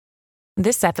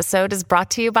This episode is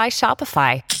brought to you by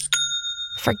Shopify.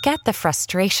 Forget the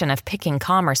frustration of picking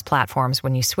commerce platforms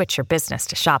when you switch your business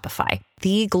to Shopify,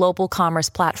 the global commerce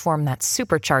platform that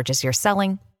supercharges your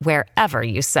selling wherever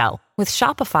you sell. With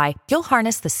Shopify, you'll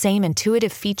harness the same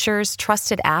intuitive features,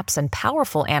 trusted apps, and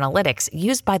powerful analytics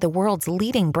used by the world's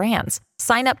leading brands.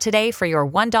 Sign up today for your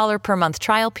 $1 per month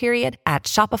trial period at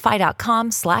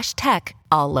shopify.com/tech,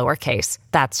 all lowercase.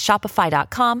 That's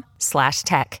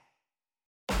shopify.com/tech.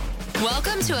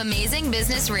 Welcome to Amazing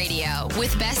Business Radio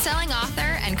with best-selling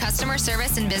author and customer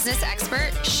service and business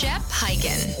expert, Shep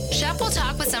Hyken. Shep will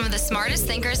talk with some of the smartest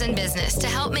thinkers in business to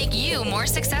help make you more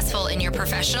successful in your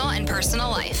professional and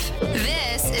personal life.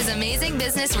 This is Amazing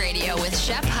Business Radio with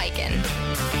Shep Hyken.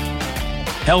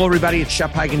 Hello, everybody. It's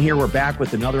Shep Hyken here. We're back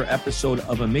with another episode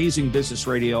of Amazing Business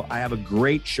Radio. I have a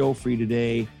great show for you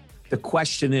today. The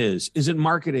question is it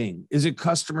marketing? Is it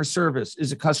customer service?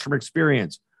 Is it customer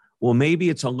experience? Well, maybe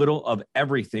it's a little of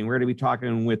everything. We're going to be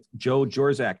talking with Joe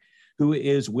Jorzak, who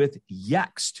is with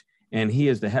Yext, and he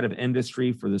is the head of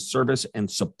industry for the service and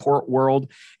support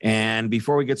world. And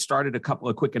before we get started, a couple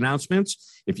of quick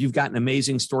announcements. If you've got an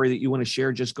amazing story that you want to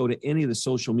share, just go to any of the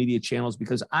social media channels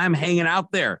because I'm hanging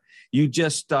out there. You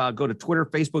just go to Twitter,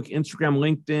 Facebook, Instagram,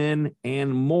 LinkedIn,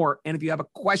 and more. And if you have a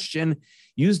question,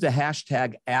 use the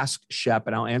hashtag AskShep,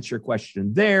 and I'll answer your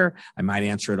question there. I might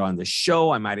answer it on the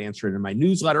show. I might answer it in my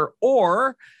newsletter,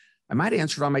 or I might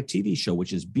answer it on my TV show,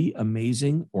 which is Be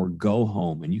Amazing or Go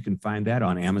Home. And you can find that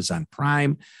on Amazon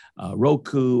Prime,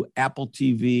 Roku, Apple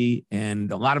TV,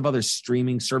 and a lot of other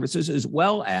streaming services, as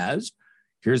well as,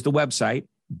 here's the website,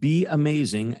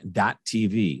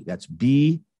 beamazing.tv. That's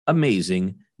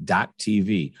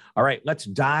beamazing.tv. All right, let's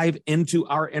dive into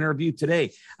our interview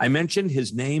today. I mentioned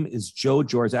his name is Joe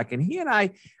Jorzak, and he and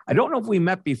I don't know if we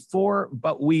met before,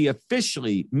 but we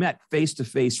officially met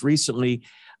face-to-face recently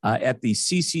at the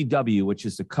CCW, which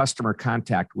is the Customer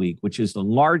Contact Week, which is the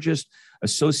largest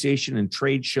association and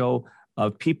trade show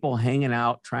of people hanging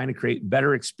out, trying to create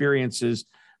better experiences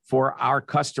for our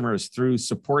customers through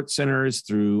support centers,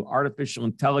 through artificial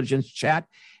intelligence chat.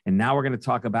 And now we're going to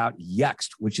talk about Yext,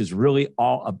 which is really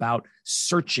all about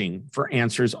searching for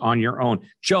answers on your own.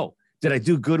 Joe, did I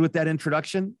do good with that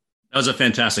introduction? That was a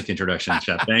fantastic introduction,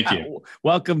 Shep. Thank you.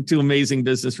 Welcome to Amazing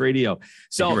Business Radio.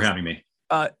 Thank you for having me.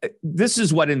 This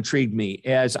is what intrigued me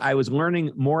as I was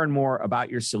learning more and more about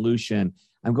your solution.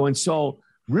 I'm going, so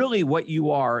really what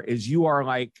you are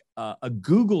like a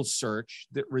Google search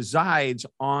that resides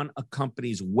on a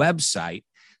company's website.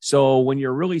 So when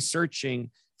you're really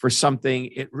searching for something,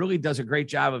 it really does a great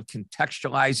job of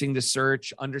contextualizing the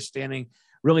search, understanding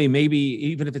really maybe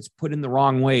even if it's put in the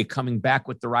wrong way, coming back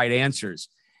with the right answers.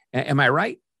 Am I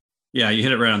right? Yeah, you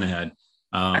hit it right on the head.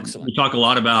 Excellent. We talk a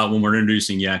lot about when we're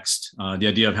introducing Yext, the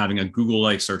idea of having a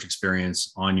Google-like search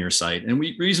experience on your site. And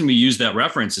the reason we use that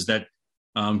reference is that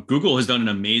Google has done an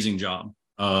amazing job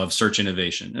of search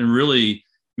innovation and really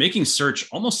making search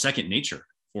almost second nature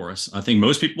for us. I think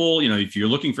most people, if you're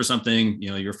looking for something,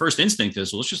 your first instinct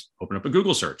is, well, let's just open up a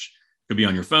Google search. It could be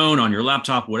on your phone, on your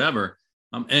laptop, whatever.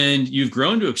 And you've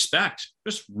grown to expect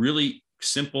just really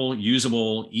simple,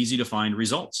 usable, easy to find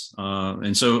results.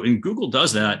 And Google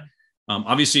does that.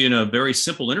 Obviously, in a very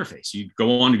simple interface, you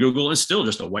go on to Google and it's still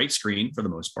just a white screen for the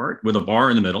most part with a bar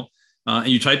in the middle. And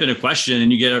you type in a question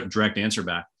and you get a direct answer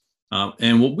back.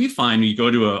 And what we find when you go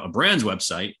to a brand's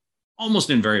website, almost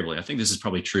invariably, I think this is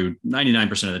probably true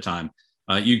 99% of the time,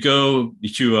 you go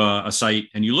to a site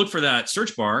and you look for that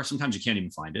search bar. Sometimes you can't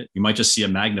even find it. You might just see a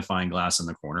magnifying glass in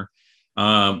the corner.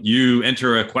 You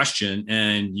enter a question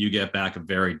and you get back a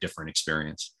very different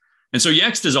experience. And so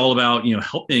Yext is all about,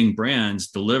 helping brands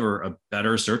deliver a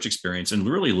better search experience and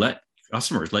really let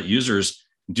users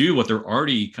do what they're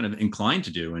already kind of inclined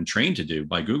to do and trained to do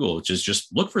by Google, which is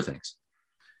just look for things.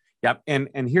 Yep.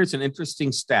 And here's an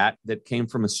interesting stat that came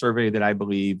from a survey that I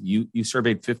believe you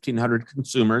surveyed 1,500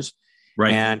 consumers.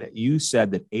 Right. And you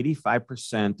said that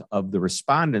 85% of the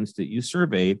respondents that you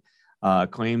surveyed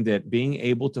claimed that being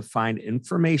able to find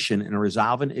information and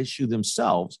resolve an issue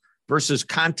themselves versus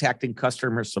contacting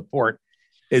customer support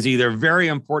is either very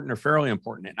important or fairly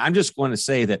important. And I'm just going to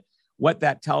say that what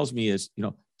that tells me is,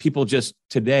 people just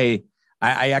today,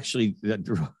 I actually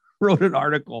wrote an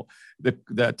article.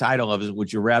 The title of it,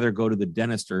 would you rather go to the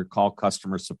dentist or call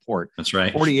customer support? That's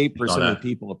right. 48% of the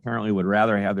people apparently would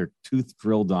rather have their tooth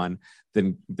drilled on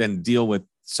than deal with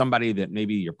somebody that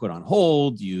maybe you're put on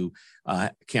hold, you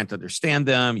can't understand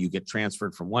them, you get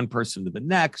transferred from one person to the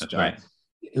next. That's right.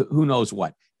 Who knows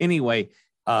what. Anyway,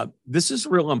 this is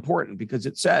real important because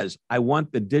it says, I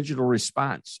want the digital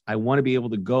response. I want to be able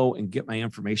to go and get my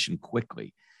information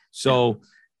quickly. So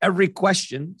every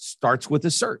question starts with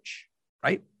a search.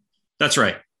 right? That's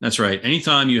right. That's right.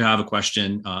 Anytime you have a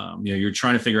question, you're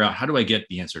trying to figure out, how do I get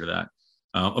the answer to that?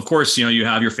 Of course, you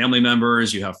have your family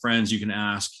members, you have friends you can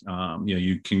ask.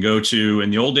 You can go to, in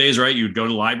the old days, right, you'd go to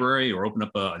the library or open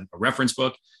up a reference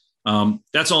book.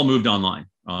 That's all moved online.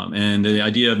 And the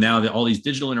idea of now that all these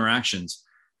digital interactions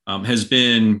has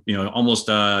been, almost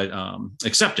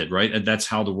accepted, right? And that's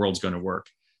how the world's going to work.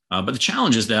 But the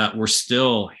challenge is that we're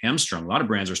still hamstrung. A lot of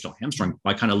brands are still hamstrung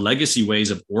by kind of legacy ways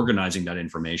of organizing that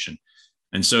information.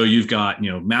 And so you've got,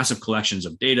 massive collections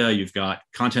of data. You've got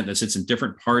content that sits in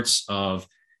different parts of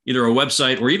either a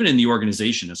website or even in the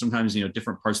organization. And sometimes,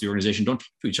 different parts of the organization don't talk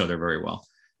to each other very well.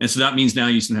 And so that means now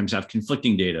you sometimes have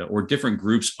conflicting data, or different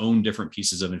groups own different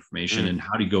pieces of information, and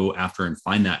how to go after and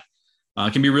find that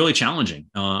can be really challenging.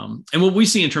 And what we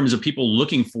see in terms of people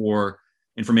looking for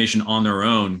information on their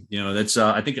own, that's,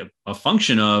 I think, a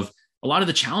function of a lot of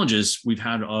the challenges we've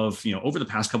had over the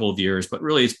past couple of years, but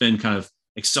really it's been kind of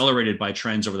accelerated by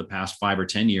trends over the past 5 or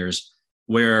 10 years,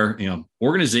 where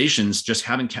organizations just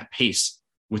haven't kept pace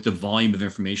with the volume of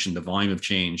information, the volume of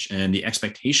change, and the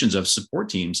expectations of support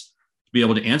teams to be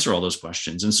able to answer all those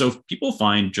questions. And so people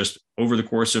find, just over the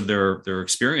course of their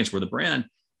experience with a brand,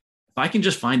 if I can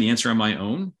just find the answer on my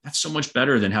own, that's so much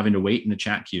better than having to wait in the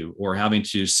chat queue or having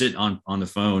to sit on the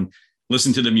phone,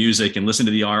 listen to the music and listen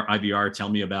to the IVR tell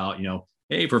me about,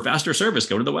 hey, for faster service,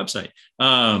 go to the website.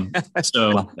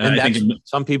 I think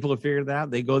some people have figured that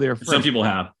out. They go there first. Some people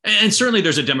have. And certainly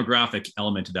there's a demographic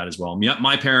element to that as well.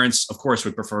 My parents, of course,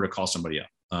 would prefer to call somebody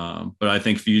up. But I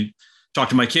think if you talk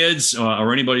to my kids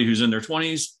or anybody who's in their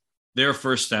 20s, their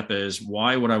first step is,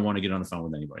 why would I want to get on the phone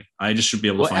with anybody? I just should be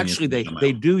able to find. Actually,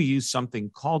 they do use something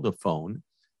called a phone.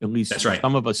 At least that's right.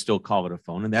 Some of us still call it a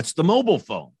phone, and that's the mobile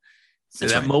phone. So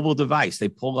that mobile device, they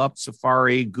pull up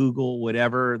Safari, Google,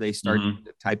 whatever, they start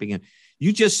typing in.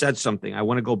 You just said something. I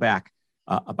want to go back.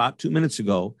 About 2 minutes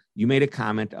ago, you made a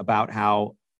comment about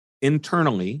how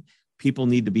internally people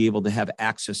need to be able to have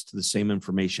access to the same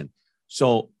information.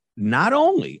 So not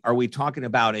only are we talking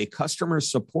about a customer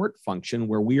support function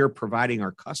where we are providing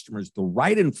our customers the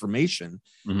right information,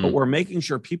 but we're making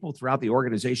sure people throughout the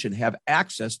organization have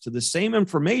access to the same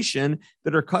information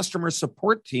that our customer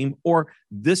support team or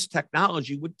this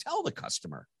technology would tell the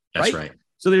customer. That's right.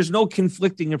 So there's no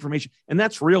conflicting information. And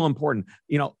that's real important.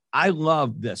 I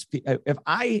love this. If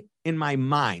I, in my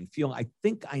mind, feel I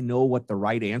think I know what the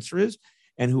right answer is,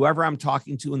 and whoever I'm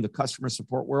talking to in the customer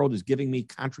support world is giving me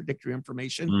contradictory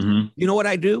information, you know what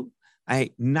I do?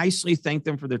 I nicely thank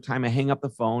them for their time. I hang up the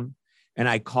phone and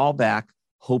I call back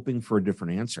hoping for a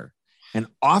different answer. And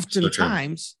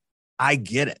oftentimes I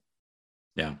get it.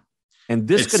 Yeah. And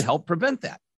this could help prevent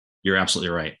that. You're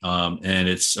absolutely right. And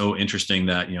it's so interesting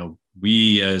that,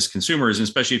 we as consumers, and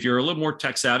especially if you're a little more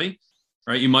tech savvy,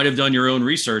 right, you might have done your own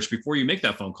research before you make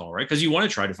that phone call, right? Because you want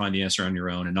to try to find the answer on your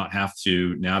own and not have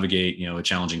to navigate, a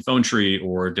challenging phone tree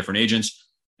or different agents.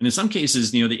 And in some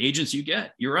cases, the agents you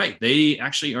get, you're right, they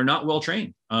actually are not well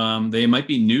trained. They might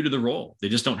be new to the role. They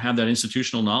just don't have that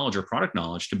institutional knowledge or product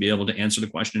knowledge to be able to answer the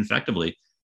question effectively.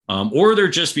 Or they're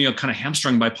just, kind of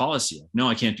hamstrung by policy. No,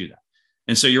 I can't do that.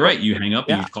 And so you're right. You hang up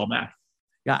and you call back.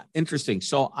 Yeah. Interesting.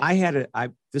 So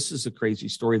this is a crazy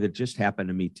story that just happened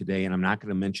to me today, and I'm not going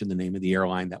to mention the name of the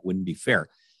airline. That wouldn't be fair,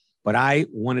 but I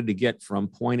wanted to get from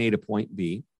point A to point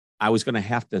B. I was going to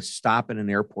have to stop in an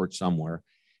airport somewhere.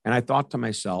 And I thought to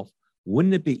myself,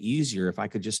 wouldn't it be easier if I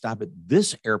could just stop at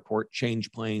this airport,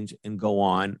 change planes and go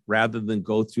on, rather than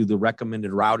go through the recommended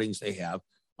routings they have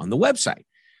on the website?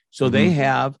 So they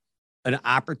have an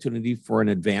opportunity for an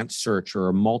advanced search or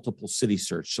a multiple city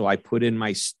search. So I put in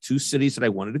my 2 cities that I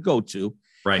wanted to go to.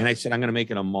 Right. And I said, I'm going to make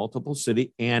it a multiple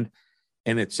city. And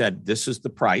it said, this is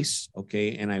the price.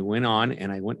 Okay. And I went on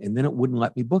and and then it wouldn't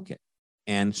let me book it.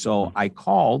 And so I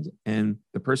called and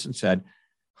the person said,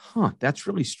 that's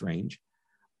really strange.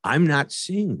 I'm not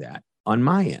seeing that on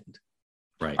my end.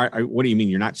 Right. What do you mean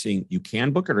you're not seeing you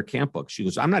can book it or can't book? She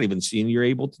goes, I'm not even seeing you're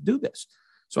able to do this.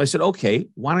 So I said, okay,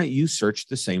 why don't you search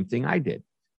the same thing I did?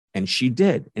 And she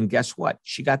did. And guess what?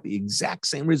 She got the exact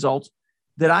same results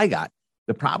that I got.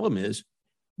 The problem is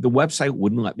the website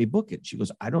wouldn't let me book it. She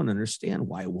goes, I don't understand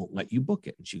why it won't let you book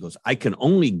it. And she goes, I can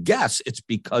only guess it's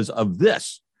because of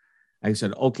this. I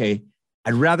said, okay,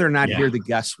 I'd rather not hear the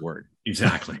guess word.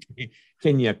 Exactly.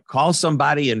 Can you call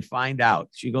somebody and find out?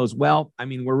 She goes, well,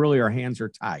 our hands are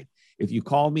tied. If you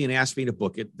called me and asked me to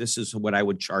book it, this is what I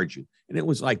would charge you. And it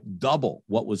was like double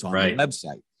what was on the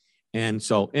website. And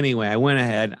so anyway, I went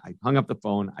ahead, I hung up the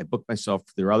phone, I booked myself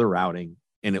for their other routing,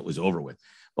 and it was over with.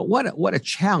 But what a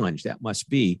challenge that must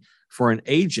be for an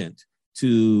agent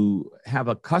to have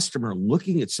a customer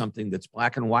looking at something that's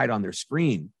black and white on their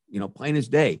screen, plain as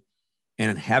day,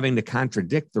 and having to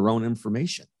contradict their own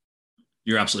information.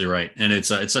 You're absolutely right. And it's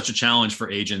such a challenge for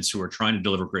agents who are trying to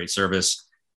deliver great service.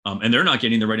 And they're not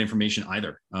getting the right information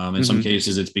either. In some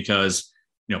cases, it's because,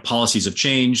 policies have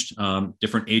changed.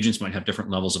 Different agents might have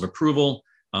different levels of approval.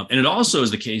 And it also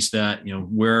is the case that,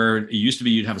 where it used to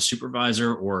be you'd have a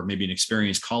supervisor or maybe an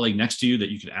experienced colleague next to you that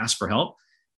you could ask for help.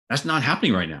 That's not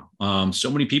happening right now. So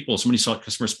many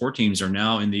customer support teams are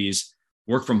now in these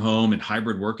work from home and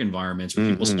hybrid work environments with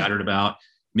people scattered about.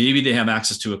 Maybe they have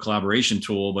access to a collaboration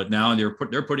tool, but now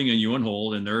they're putting you on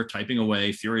hold and they're typing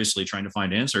away furiously trying to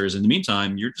find answers. In the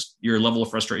meantime, your level of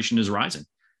frustration is rising.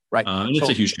 Right. And it's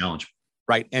a huge challenge.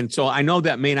 Right. And so I know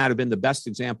that may not have been the best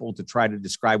example to try to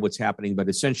describe what's happening, but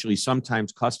essentially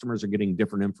sometimes customers are getting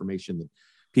different information than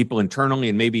people internally,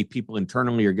 and maybe people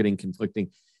internally are getting conflicting.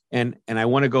 And I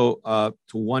want to go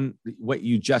to what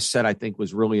you just said, I think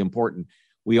was really important.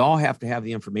 We all have to have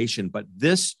the information, but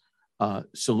this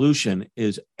solution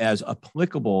is as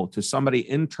applicable to somebody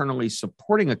internally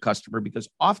supporting a customer, because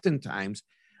oftentimes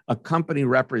a company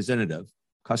representative,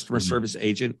 customer service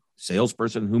agent,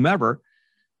 salesperson, whomever,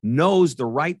 knows the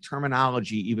right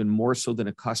terminology even more so than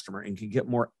a customer and can get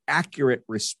more accurate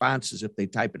responses if they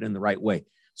type it in the right way.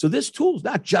 So this tool is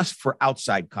not just for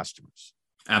outside customers.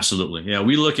 Absolutely. Yeah.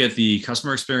 We look at the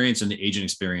customer experience and the agent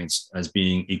experience as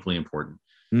being equally important.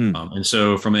 And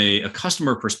so from a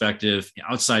customer perspective,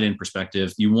 outside in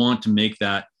perspective, you want to make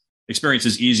that experience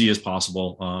as easy as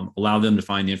possible, allow them to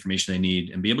find the information they need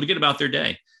and be able to get about their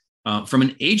day. From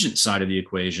an agent side of the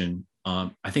equation,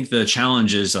 I think the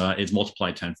challenge is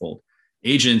multiplied tenfold.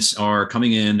 Agents are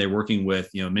coming in, they're working with,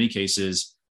 in many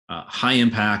cases, high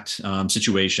impact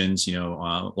situations, a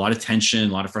lot of tension,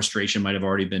 a lot of frustration might have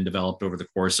already been developed over the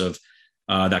course of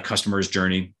that customer's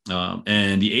journey.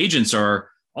 And the agents are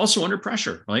also under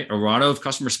pressure, right? A lot of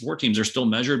customer support teams are still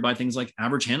measured by things like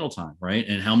average handle time, right?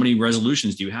 And how many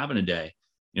resolutions do you have in a day?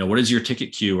 What does your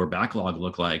ticket queue or backlog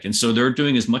look like? And so they're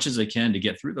doing as much as they can to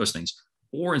get through those things.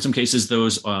 Or in some cases,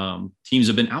 those teams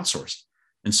have been outsourced.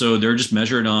 And so they're just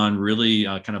measured on really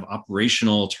kind of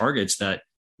operational targets that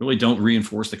really don't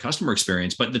reinforce the customer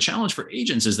experience. But the challenge for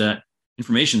agents is that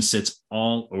information sits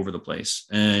all over the place.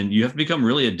 And you have to become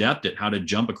really adept at how to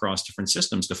jump across different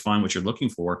systems to find what you're looking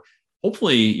for.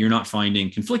 Hopefully, you're not finding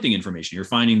conflicting information. You're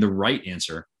finding the right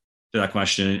answer to that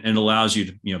question, and it allows you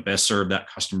to best serve that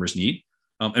customer's need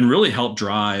and really help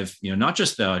drive not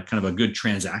just kind of a good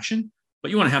transaction, but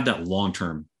you want to have that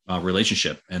long-term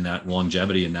relationship and that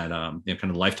longevity and that kind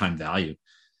of lifetime value.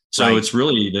 So right. It's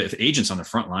really the agents on the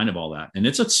front line of all that, and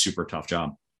it's a super tough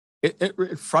job.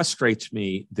 It frustrates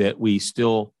me that we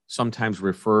still sometimes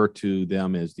refer to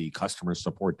them as the customer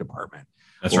support department.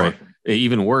 That's right.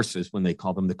 Even worse is when they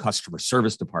call them the customer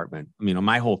service department.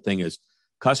 My whole thing is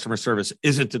customer service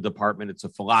isn't a department. It's a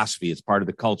philosophy. It's part of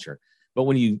the culture. But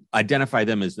when you identify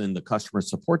them as in the customer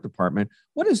support department,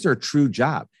 what is their true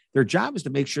job? Their job is to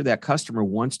make sure that customer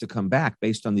wants to come back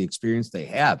based on the experience they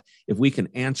have. If we can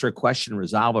answer a question,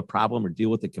 resolve a problem, or deal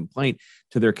with a complaint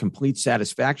to their complete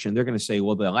satisfaction, they're going to say,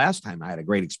 well, the last time I had a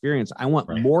great experience, I want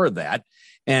more of that.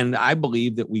 And I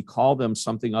believe that we call them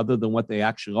something other than what they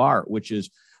actually are, which is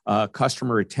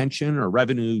customer retention or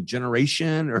revenue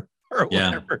generation or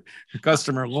whatever,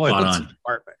 customer loyalty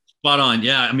department. Spot on.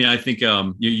 Yeah. I think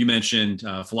you mentioned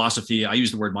philosophy. I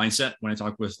use the word mindset when I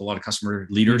talk with a lot of customer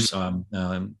leaders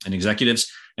and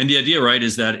executives. And the idea, right,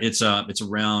 is that it's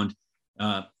around,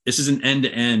 this is an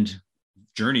end-to-end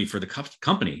journey for the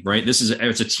company, right? It's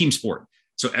a team sport.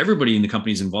 So everybody in the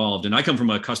company is involved. And I come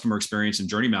from a customer experience and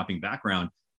journey mapping background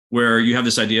where you have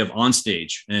this idea of on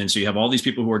stage. And so you have all these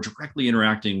people who are directly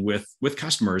interacting with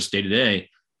customers day to day.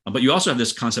 But you also have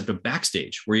this concept of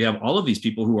backstage where you have all of these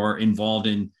people who are involved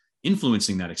in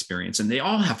influencing that experience. And they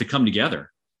all have to come together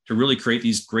to really create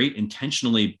these great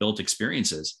intentionally built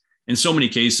experiences. In so many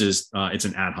cases, it's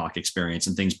an ad hoc experience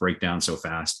and things break down so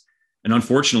fast. And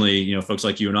unfortunately, folks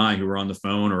like you and I who are on the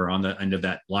phone or on the end of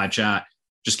that live chat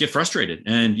just get frustrated.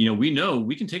 And, we know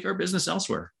we can take our business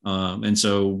elsewhere. And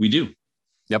so we do.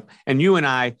 Yep. And you and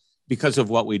I, because of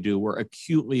what we do, we're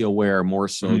acutely aware more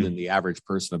so than the average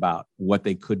person about what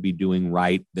they could be doing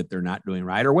right, that they're not doing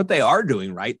right, or what they are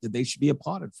doing right, that they should be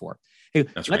applauded for. Hey,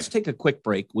 let's take a quick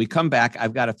break. We come back.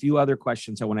 I've got a few other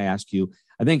questions I want to ask you.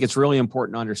 I think it's really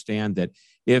important to understand that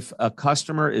if a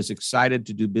customer is excited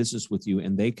to do business with you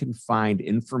and they can find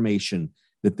information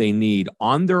that they need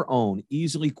on their own,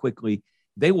 easily, quickly,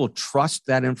 they will trust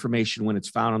that information when it's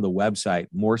found on the website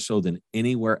more so than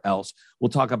anywhere else. We'll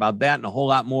talk about that and a whole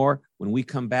lot more when we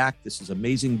come back. This is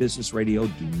Amazing Business Radio.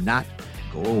 Do not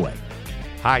go away.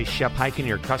 Hi, Shep Hyken,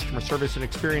 your customer service and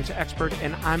experience expert,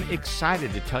 and I'm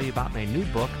excited to tell you about my new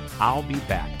book, I'll Be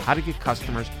Back, How to Get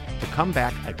Customers to Come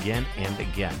Back Again and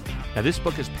Again. Now, this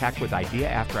book is packed with idea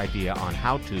after idea on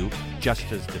how to,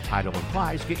 just as the title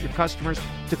implies, get your customers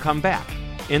to come back.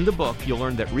 In the book, you'll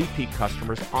learn that repeat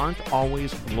customers aren't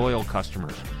always loyal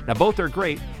customers. Now, both are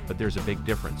great, but there's a big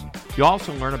difference. You'll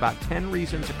also learn about 10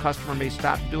 reasons a customer may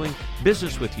stop doing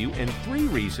business with you and 3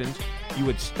 reasons you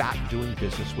would stop doing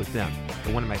business with them.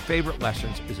 And one of my favorite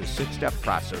lessons is a 6-step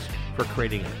process for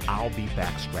creating an I'll Be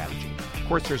Back strategy. Of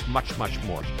course, there's much, much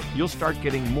more. You'll start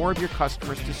getting more of your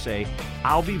customers to say,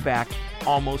 I'll be back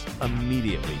almost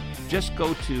immediately. Just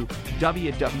go to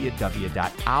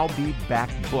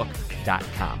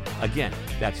www.illbebackbook.com. Again,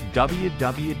 that's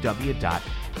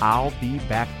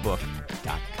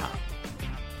www.illbebackbook.com.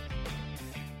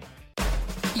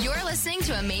 You're listening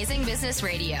to Amazing Business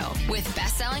Radio with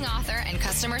best-selling author and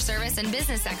customer service and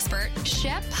business expert,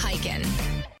 Shep Hyken.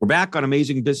 We're back on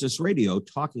Amazing Business Radio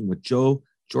talking with Joe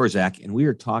Jorzak, and we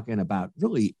are talking about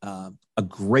really a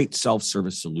great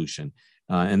self-service solution.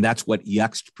 And that's what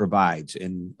Yext provides.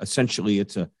 And essentially,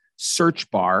 it's a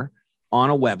search bar on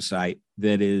a website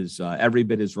that is every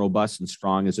bit as robust and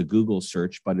strong as a Google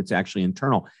search, but it's actually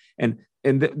internal. And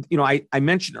I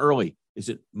mentioned early, is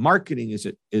it marketing? Is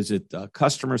it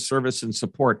customer service and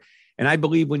support? And I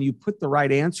believe when you put the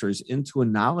right answers into a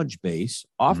knowledge base,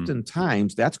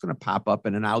 oftentimes that's going to pop up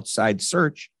in an outside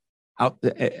search.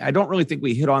 I don't really think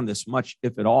we hit on this much,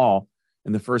 if at all,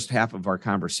 in the first half of our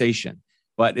conversation.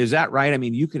 But is that right? I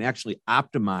mean, you can actually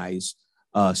optimize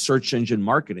search engine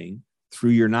marketing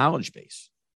through your knowledge base.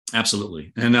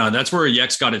 Absolutely. And that's where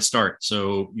Yext got its start.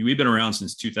 So we've been around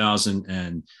since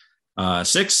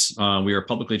 2006. We are a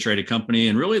publicly traded company.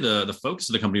 And really the focus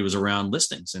of the company was around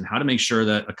listings and how to make sure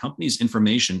that a company's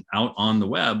information out on the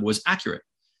web was accurate.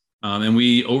 And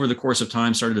we, over the course of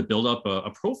time, started to build up a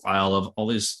profile of all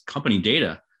this company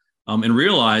data. And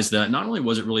realized that not only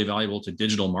was it really valuable to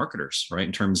digital marketers, right,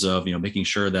 in terms of making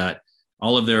sure that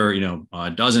all of their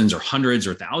dozens or hundreds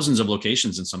or thousands of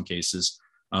locations in some cases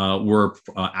were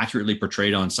accurately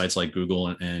portrayed on sites like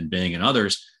Google and Bing and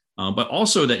others, but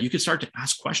also that you could start to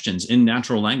ask questions in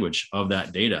natural language of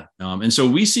that data. And so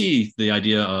we see the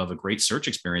idea of a great search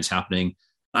experience happening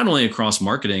not only across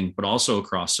marketing but also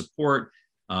across support,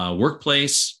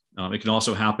 workplace. It can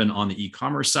also happen on the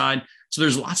e-commerce side. So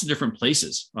there's lots of different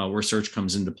places where search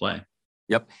comes into play.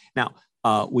 Yep. Now,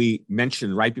 we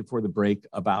mentioned right before the break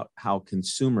about how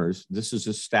consumers, this is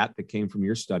a stat that came from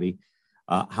your study,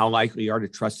 how likely you are to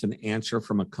trust an answer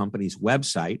from a company's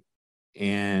website.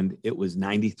 And it was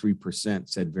 93%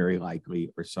 said very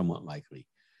likely or somewhat likely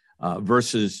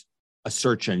versus a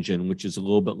search engine, which is a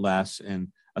little bit less, and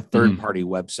a third-party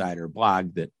website or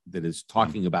blog that is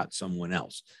talking about someone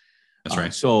else. That's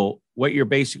right. So what you're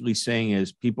basically saying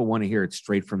is people want to hear it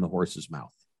straight from the horse's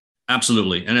mouth.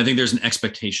 Absolutely. And I think there's an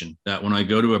expectation that when I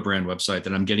go to a brand website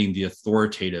that I'm getting the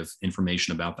authoritative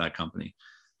information about that company,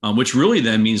 which really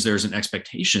then means there's an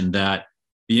expectation that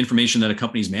the information that a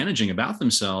company is managing about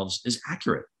themselves is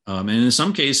accurate. And in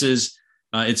some cases,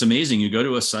 it's amazing. You go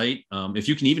to a site, if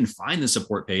you can even find the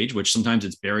support page, which sometimes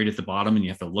it's buried at the bottom and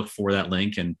you have to look for that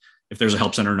link. And if there's a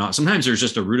help center or not, sometimes there's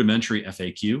just a rudimentary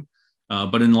FAQ.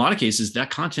 But in a lot of cases, that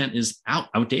content is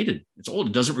outdated. It's old.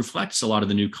 It doesn't reflect a lot of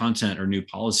the new content or new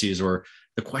policies or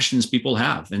the questions people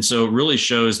have. And so it really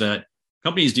shows that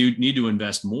companies do need to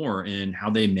invest more in how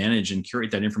they manage and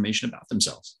curate that information about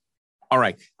themselves. All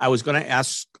right. I was going to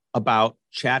ask about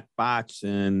chat bots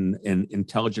and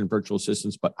intelligent virtual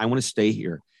assistants, but I want to stay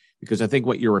here because I think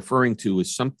what you're referring to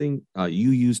is something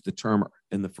you used the term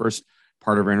in the first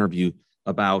part of our interview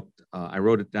about, I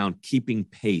wrote it down, keeping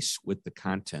pace with the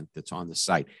content that's on the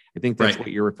site. I think that's what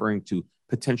you're referring to,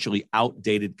 potentially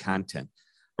outdated content.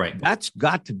 Right. That's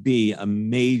got to be a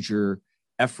major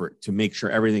effort to make sure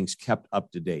everything's kept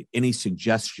up to date. Any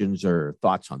suggestions or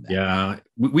thoughts on that? Yeah,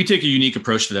 we take a unique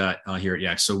approach to that here at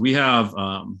Yext. So we have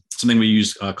something we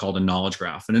use called a knowledge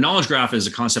graph. And a knowledge graph is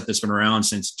a concept that's been around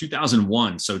since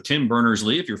 2001. So Tim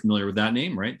Berners-Lee, if you're familiar with that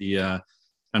name, right? The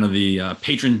kind of the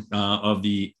patron of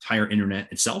the entire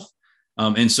internet itself.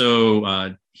 And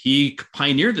so he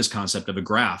pioneered this concept of a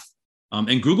graph.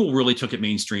 And Google really took it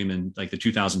mainstream in like the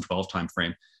 2012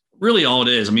 timeframe. Really all it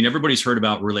is, I mean, everybody's heard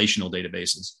about relational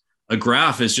databases. A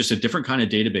graph is just a different kind of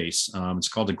database. It's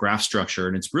called a graph structure.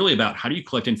 And it's really about how do you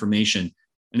collect information.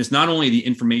 And it's not only the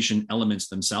information elements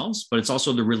themselves, but it's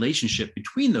also the relationship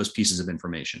between those pieces of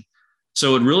information.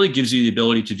 So it really gives you the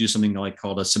ability to do something like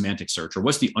called a semantic search, or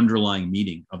what's the underlying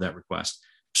meaning of that request.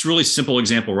 It's a really simple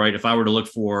example, right? If I were to look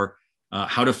for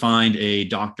how to find a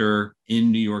doctor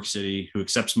in New York City who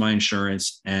accepts my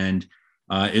insurance and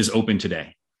is open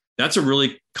today. That's a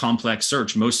really complex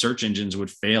search. Most search engines would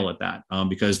fail at that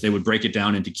because they would break it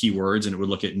down into keywords, and it would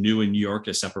look at new and New York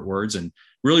as separate words and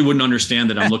really wouldn't understand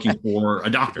that I'm looking for a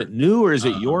doctor. Is it new, or is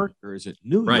it York, or is it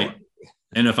New right. York?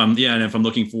 And if I'm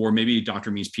looking for, maybe doctor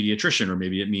means pediatrician, or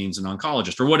maybe it means an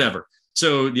oncologist or whatever.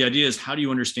 So the idea is, how do you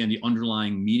understand the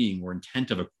underlying meaning or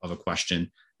intent of a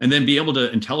question, and then be able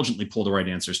to intelligently pull the right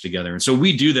answers together? And so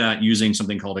we do that using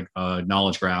something called a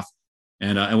knowledge graph.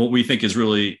 And what we think is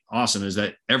really awesome is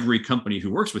that every company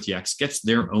who works with Yext gets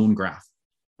their own graph,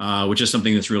 which is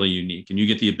something that's really unique. And you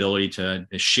get the ability to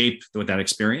shape that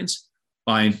experience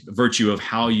by virtue of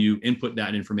how you input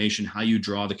that information, how you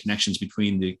draw the connections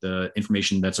between the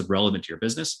information that's relevant to your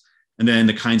business, and then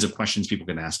the kinds of questions people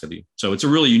can ask of you. So it's a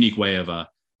really unique way of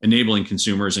enabling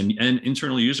consumers and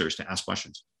internal users to ask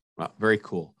questions. Wow, very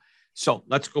cool. So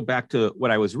let's go back to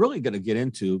what I was really going to get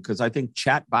into, because I think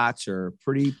chat bots are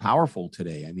pretty powerful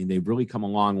today. I mean, they've really come a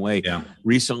long way. Yeah.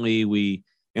 Recently, we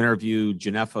interviewed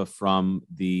Genefa from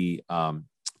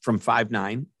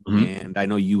Five9, Mm-hmm. and I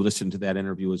know you listened to that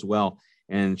interview as well.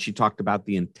 And she talked about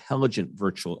the intelligent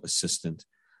virtual assistant,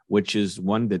 which is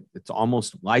one it's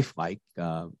almost lifelike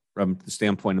from the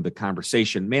standpoint of the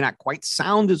conversation. May not quite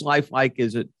sound as lifelike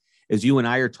as you and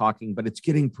I are talking, but it's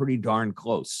getting pretty darn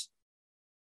close.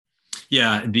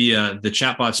 Yeah, the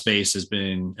chatbot space has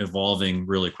been evolving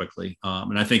really quickly.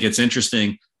 And I think it's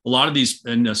interesting. A lot of these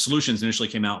solutions initially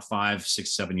came out 5,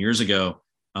 6, 7 years ago.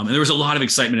 And there was a lot of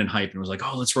excitement and hype. And it was like,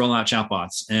 oh, let's roll out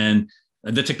chatbots. And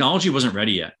the technology wasn't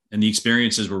ready yet. And the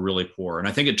experiences were really poor. And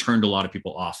I think it turned a lot of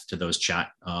people off to those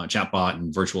chatbot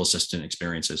and virtual assistant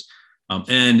experiences.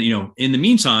 And in the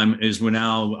meantime, we're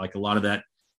now like a lot of that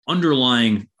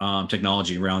underlying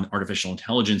technology around artificial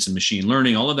intelligence and machine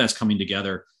learning, all of that's coming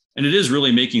together. And it is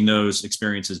really making those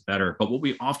experiences better. But what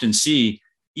we often see,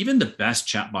 even the best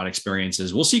chatbot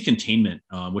experiences, we'll see containment,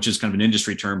 which is kind of an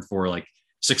industry term for like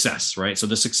success, right? So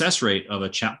the success rate of a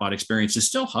chatbot experience is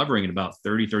still hovering at about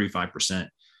 30-35%,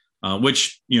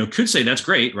 which could say that's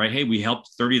great, right? Hey, we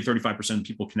helped 30-35% of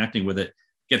people connecting with it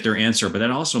get their answer. But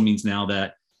that also means now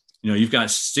that you've got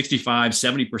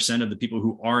 65-70% of the people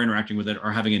who are interacting with it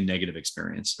are having a negative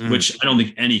experience, which I don't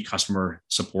think any customer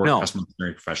experience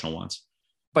professional wants.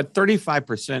 But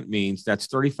 35% means that's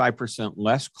 35%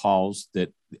 less calls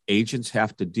that agents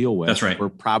have to deal with. That's right. For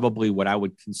probably what I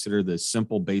would consider the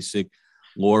simple, basic,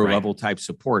 lower level type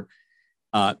support.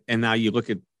 And now you look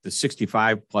at the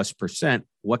 65+%,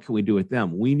 what can we do with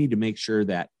them? We need to make sure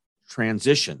that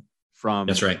transition from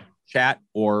chat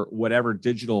or whatever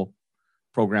digital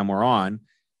program we're on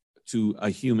to a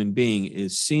human being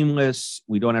is seamless.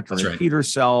 We don't have to repeat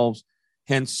ourselves.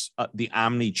 Hence the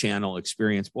omni-channel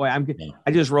experience. Boy,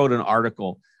 I just wrote an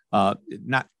article,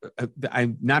 not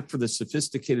for the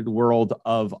sophisticated world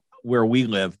of where we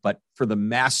live, but for the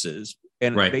masses.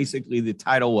 And basically the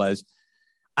title was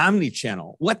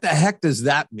omni-channel. What the heck does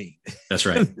that mean? That's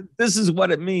right. This is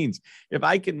what it means. If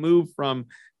I can move from,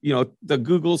 the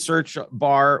Google search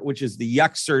bar, which is the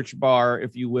Yext search bar,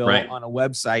 if you will, on a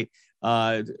website,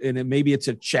 and maybe it's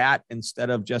a chat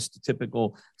instead of just a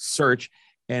typical search,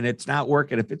 and it's not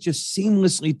working. If it just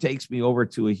seamlessly takes me over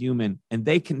to a human and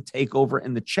they can take over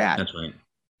in the chat, that's right.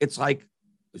 It's like,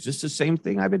 is this the same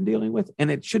thing I've been dealing with?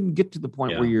 And it shouldn't get to the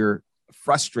point where you're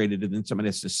frustrated and then somebody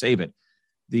has to save it.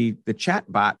 The chat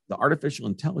bot, the artificial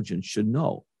intelligence should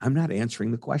know I'm not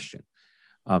answering the question.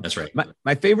 That's right.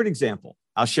 My favorite example,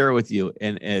 I'll share it with you,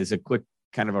 and as a quick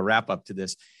kind of a wrap up to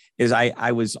this, is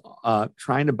I was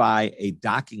trying to buy a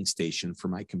docking station for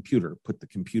my computer, put the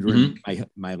computer in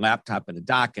my laptop in a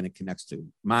dock, and it connects to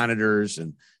monitors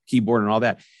and keyboard and all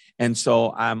that. And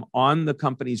so I'm on the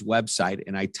company's website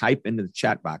and I type into the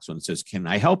chat box when it says, can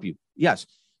I help you? Yes.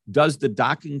 Does the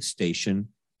docking station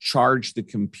charge the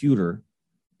computer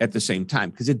at the same time?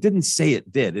 Because it didn't say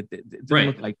it did. It didn't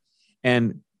look like,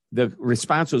 and the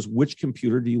response was, which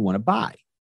computer do you want to buy?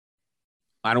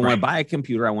 I don't want to buy a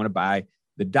computer. I want to buy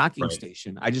the docking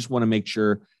station. I just want to make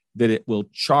sure that it will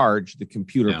charge the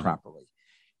computer properly.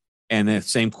 And the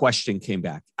same question came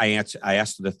back. I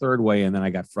asked it a third way, and then I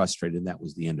got frustrated, and that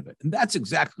was the end of it. And that's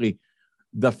exactly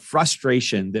the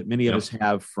frustration that many of us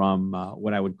have from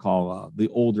what I would call the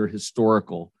older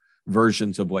historical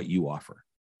versions of what you offer.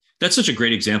 That's such a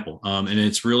great example. And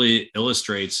it's really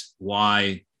illustrates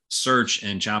why search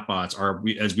and chatbots are,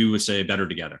 as we would say, better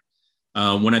together.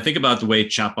 When I think about the way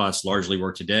chatbots largely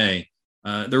work today,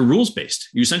 they're rules-based.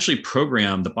 You essentially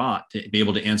program the bot to be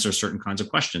able to answer certain kinds of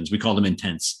questions. We call them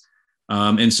intents.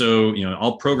 And so,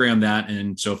 I'll program that.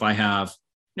 And so if I have,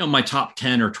 my top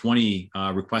 10 or 20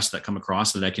 requests that come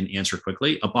across that I can answer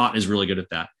quickly, a bot is really good at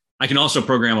that. I can also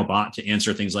program a bot to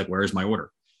answer things like, where is my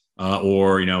order?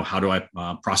 or, how do I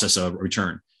process a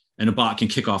return? And a bot can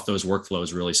kick off those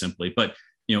workflows really simply. But,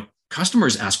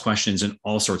 customers ask questions in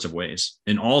all sorts of ways,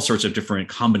 in all sorts of different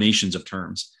combinations of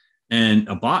terms. And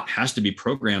a bot has to be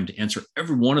programmed to answer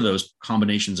every one of those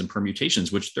combinations and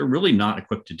permutations, which they're really not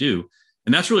equipped to do.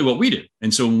 And that's really what we do.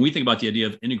 And so when we think about the idea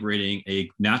of integrating a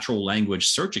natural language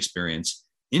search experience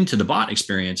into the bot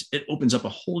experience, it opens up a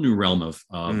whole new realm of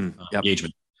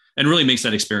engagement and really makes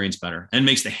that experience better and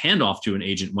makes the handoff to an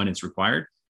agent when it's required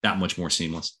that much more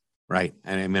seamless. Right.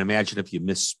 And I mean, imagine if you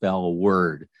misspell a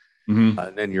word,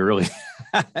 then you're really,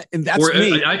 and that's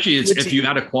me. Actually, it's if you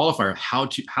add a qualifier, how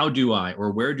do I,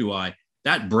 or where do I,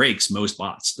 that breaks most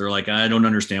bots. They're like, I don't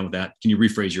understand what that, can you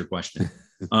rephrase your question?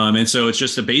 And so it's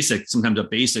just sometimes a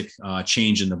basic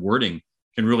change in the wording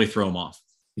can really throw them off.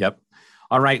 Yep.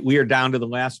 All right. We are down to the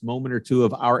last moment or two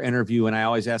of our interview. And I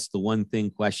always ask the one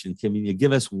thing question. Can you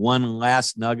give us one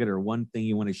last nugget or one thing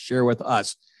you want to share with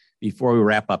us before we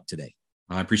wrap up today?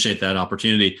 I appreciate that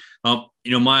opportunity.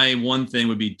 My one thing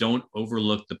would be, don't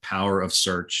overlook the power of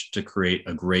search to create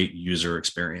a great user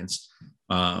experience.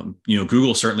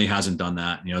 Google certainly hasn't done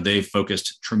that. They've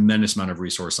focused a tremendous amount of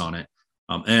resource on it.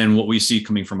 And what we see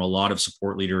coming from a lot of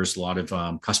support leaders, a lot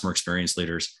of customer experience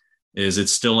leaders, is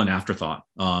it's still an afterthought,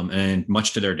 and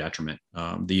much to their detriment.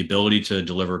 The ability to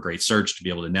deliver great search, to be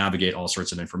able to navigate all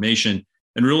sorts of information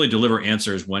and really deliver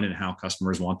answers when and how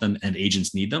customers want them and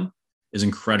agents need them is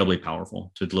incredibly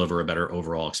powerful to deliver a better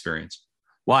overall experience.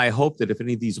 Well, I hope that if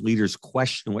any of these leaders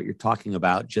question what you're talking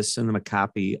about, just send them a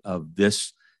copy of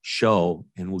this show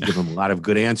and we'll give them a lot of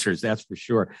good answers. That's for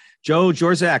sure. Joe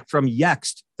Jorzak from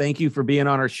Yext, thank you for being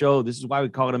on our show. This is why we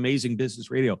call it Amazing Business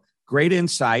Radio. Great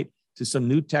insight to some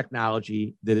new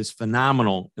technology that is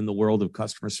phenomenal in the world of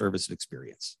customer service and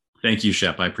experience. Thank you,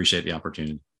 Shep. I appreciate the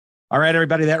opportunity. All right,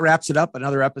 everybody, that wraps it up.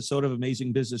 Another episode of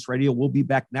Amazing Business Radio. We'll be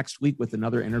back next week with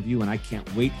another interview, and I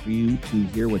can't wait for you to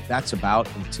hear what that's about.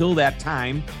 Until that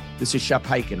time, this is Shep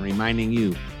Hyken reminding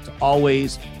you to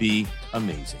always be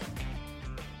amazing.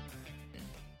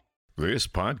 This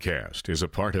podcast is a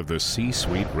part of the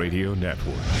C-Suite Radio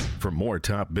Network. For more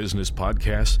top business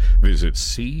podcasts, visit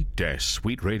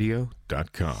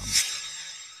c-suiteradio.com.